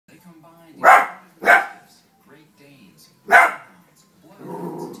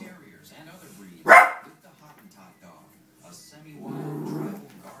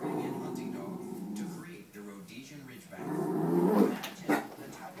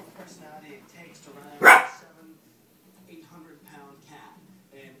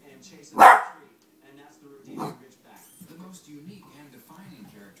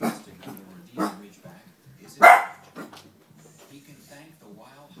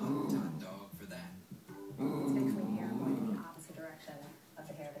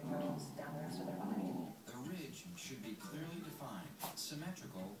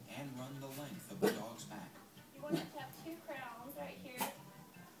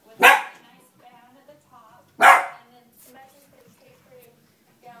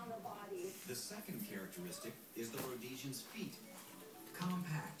second characteristic is the Rhodesian's feet.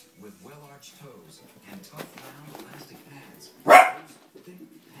 Compact, with well-arched toes and tough, round, elastic pads, those thick,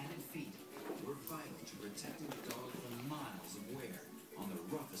 padded feet were vital to protecting the dog from miles of wear on the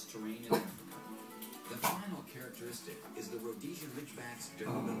roughest terrain in Africa. The final characteristic is the Rhodesian Ridgeback's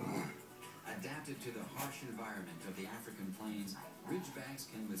durability. Adapted to the harsh environment of the African plains,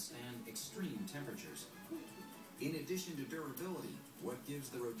 Ridgebacks can withstand extreme temperatures. In addition to durability, what gives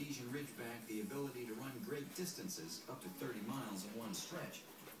the Rhodesian Ridgeback the ability to run great distances, up to 30 miles in one stretch,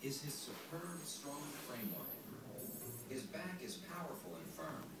 is his superb, strong framework. His back is powerful and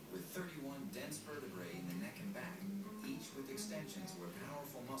firm, with 31 dense vertebrae in the neck and back, each with extensions where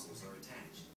powerful muscles are attached.